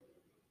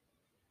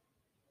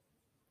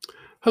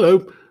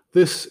Hello,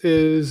 this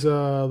is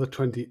the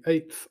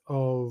 28th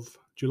of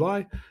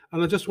July,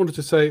 and I just wanted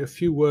to say a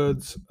few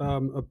words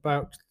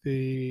about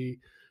the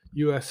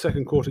US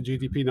second quarter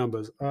GDP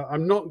numbers.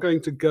 I'm not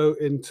going to go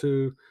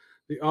into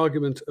the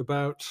argument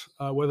about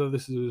whether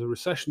this is a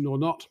recession or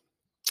not.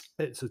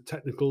 It's a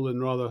technical and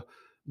rather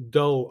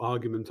dull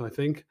argument, I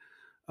think.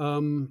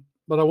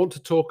 But I want to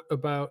talk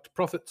about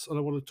profits and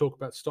I want to talk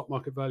about stock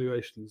market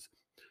valuations.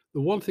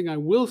 The one thing I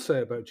will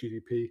say about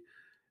GDP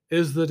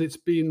is that it's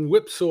been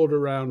whipsawed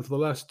around for the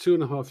last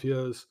 2.5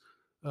 years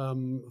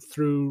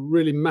through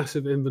really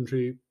massive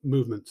inventory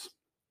movements.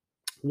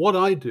 What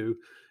I do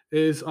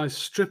is I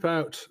strip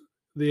out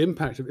the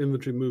impact of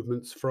inventory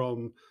movements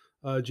from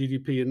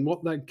GDP, and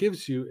what that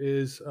gives you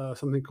is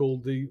something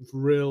called the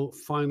real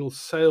final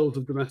sales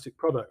of domestic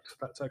products.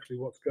 That's actually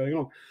what's going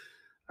on.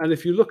 And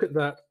if you look at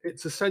that,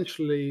 it's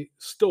essentially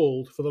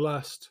stalled for the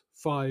last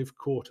 5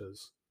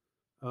 quarters.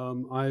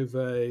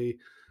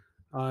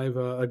 I've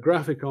a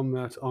graphic on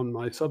that on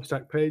my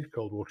Substack page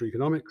called Water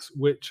Economics,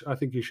 which I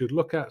think you should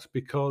look at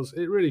because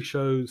it really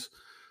shows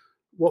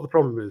what the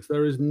problem is.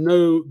 There is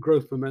no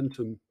growth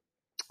momentum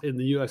in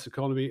the US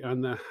economy,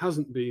 and there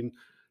hasn't been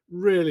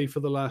really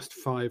for the last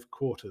 5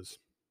 quarters.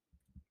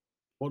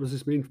 What does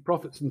this mean for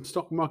profits and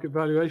stock market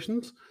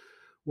valuations?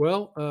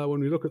 Well, when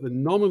we look at the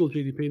nominal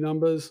GDP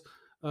numbers,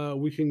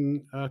 we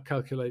can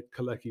calculate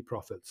Kalecki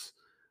profits.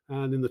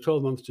 And in the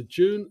 12 months to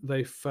June,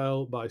 they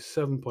fell by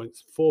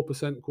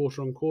 7.4%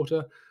 quarter on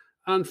quarter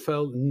and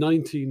fell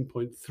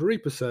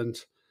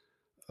 19.3%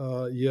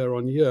 year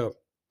on year.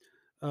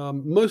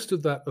 Most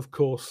of that, of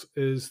course,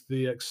 is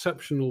the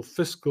exceptional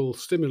fiscal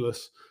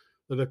stimulus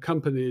that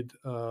accompanied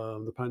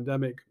the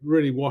pandemic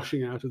really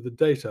washing out of the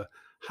data.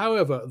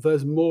 However,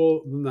 there's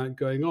more than that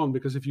going on,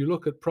 because if you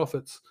look at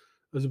profits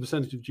as a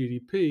percentage of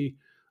GDP,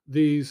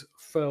 these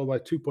fell by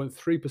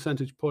 2.3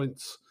 percentage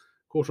points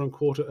quarter on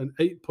quarter and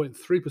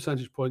 8.3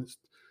 percentage points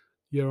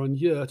year on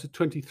year to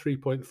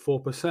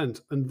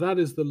 23.4%. And that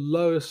is the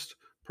lowest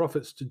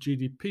profits to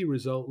GDP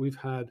result we've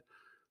had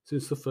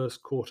since the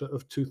first quarter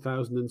of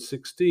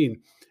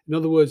 2016. In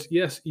other words,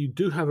 yes, you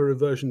do have a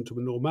reversion to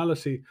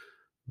normality,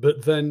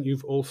 but then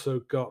you've also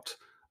got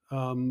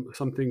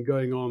something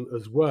going on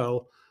as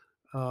well.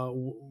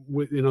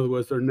 In other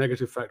words, there are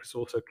negative factors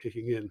also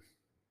kicking in.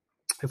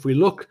 If we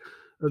look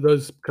at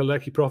those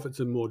Kalecki profits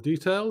in more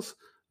details,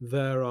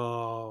 there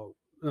are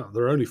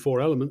only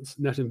 4 elements: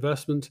 net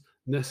investment,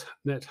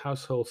 net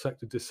household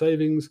sector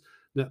dissavings,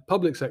 net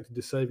public sector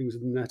dissavings,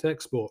 and net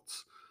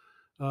exports.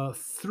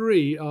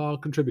 3 are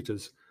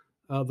contributors.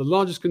 The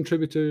largest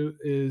contributor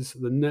is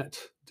the net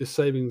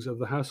dissavings of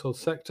the household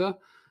sector,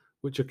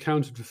 which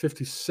accounted for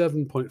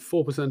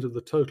 57.4% of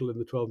the total in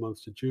the 12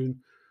 months to June.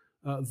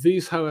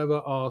 These,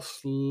 however, are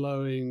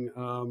slowing.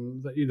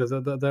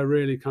 They're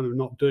really kind of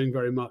not doing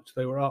very much.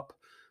 They were up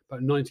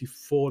about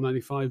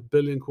 95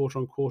 billion quarter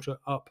on quarter,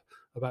 up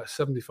about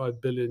 75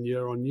 billion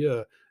year on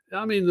year.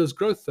 I mean, there's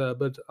growth there,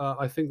 but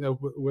I think that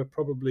we're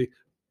probably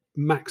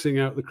maxing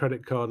out the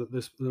credit card at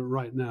this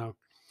right now.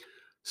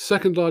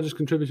 Second largest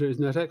contributor is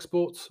net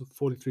exports,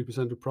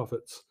 43% of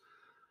profits.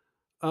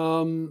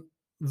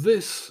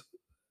 This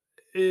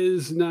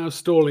is now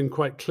stalling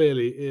quite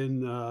clearly in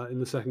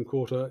the second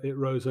quarter. It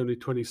rose only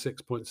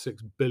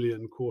 26.6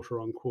 billion quarter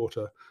on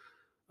quarter.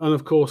 And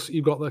of course,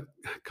 you've got the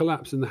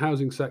collapse in the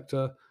housing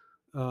sector.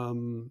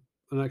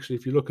 And actually,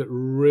 if you look at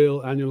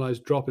real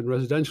annualized drop in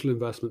residential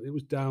investment, it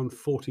was down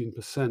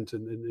 14%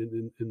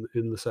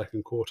 in the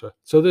second quarter.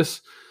 So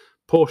this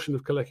portion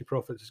of Kalecki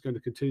profits is going to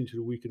continue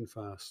to weaken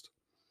fast.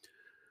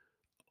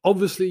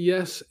 Obviously,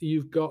 yes,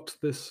 you've got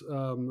this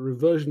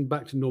reversion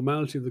back to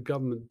normality of the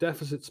government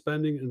deficit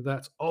spending, and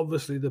that's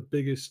obviously the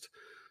biggest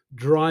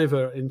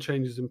driver in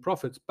changes in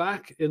profits.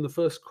 Back in the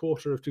first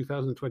quarter of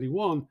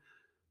 2021,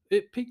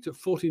 it peaked at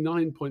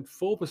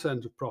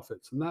 49.4% of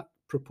profits, and that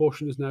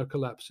proportion has now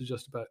collapsed to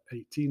just about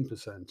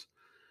 18%.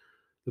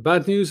 The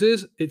bad news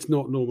is it's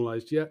not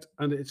normalized yet,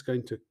 and it's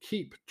going to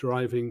keep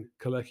driving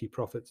Kalecki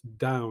profits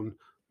down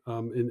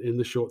in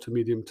the short to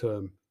medium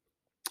term.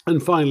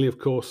 And finally, of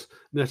course,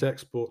 net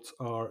exports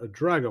are a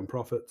drag on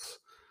profits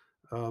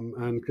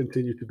and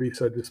continue to be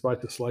so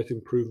despite a slight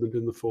improvement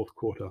in the fourth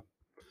quarter.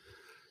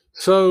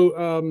 So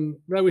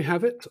there we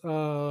have it.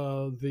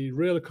 The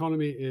real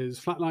economy is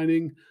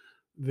flatlining.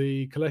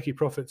 The Kalecki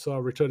profits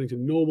are returning to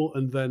normal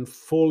and then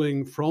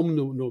falling from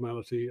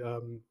normality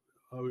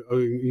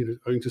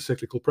owing to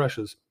cyclical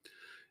pressures.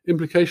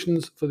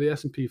 Implications for the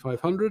S&P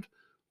 500.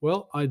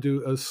 Well, I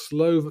do a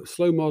slow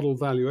model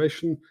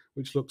valuation,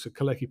 which looks at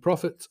Kalecki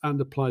profits and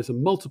applies a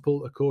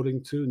multiple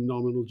according to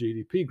nominal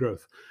GDP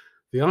growth.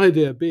 The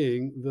idea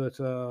being that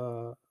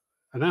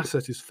an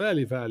asset is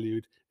fairly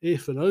valued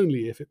if and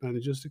only if it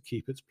manages to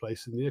keep its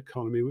place in the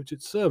economy which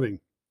it's serving.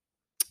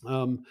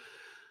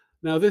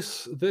 Now,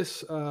 this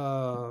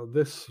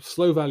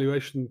slow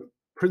valuation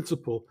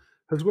principle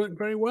has worked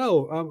very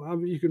well.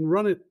 You can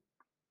run it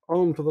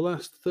on for the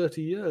last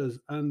 30 years,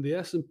 and the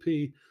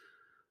S&P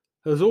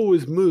has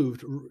always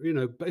moved,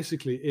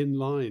 basically in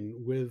line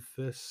with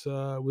this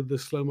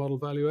slow model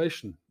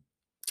valuation.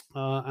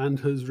 and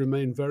has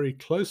remained very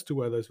close to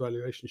where those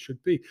valuations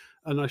should be.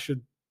 And I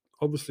should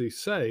obviously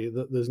say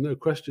that there's no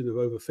question of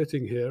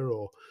overfitting here,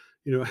 or,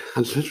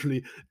 and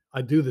literally,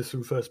 I do this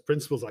from first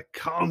principles. I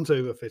can't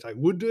overfit. I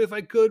would do if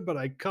I could, but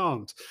I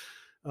can't.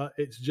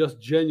 It's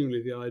just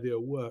genuinely the idea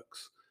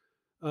works.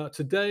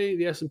 Today,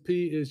 the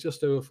S&P is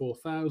just over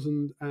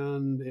 4,000,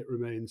 and it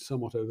remains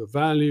somewhat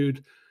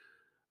overvalued.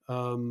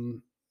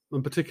 Um,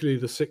 and particularly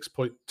the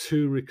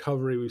 6.2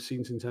 recovery we've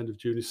seen since end of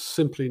June is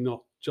simply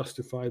not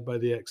justified by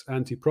the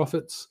ex-ante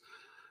profits.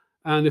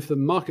 And if the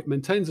market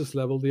maintains this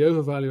level, the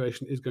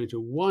overvaluation is going to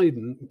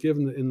widen,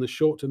 given that in the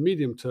short to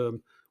medium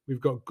term,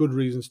 we've got good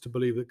reasons to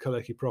believe that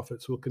Kaleki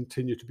profits will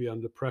continue to be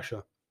under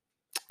pressure.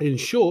 In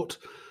short,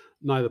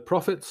 neither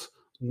profits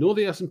nor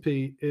the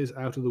S&P is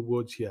out of the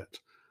woods yet.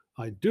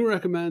 I do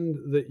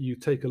recommend that you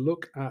take a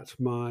look at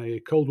my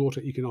Cold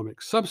Water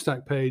Economics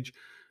Substack page,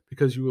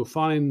 because you will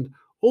find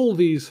all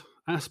these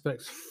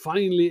aspects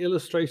finely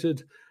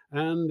illustrated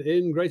and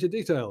in greater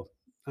detail.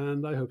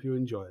 And I hope you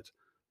enjoy it.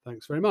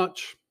 Thanks very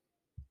much.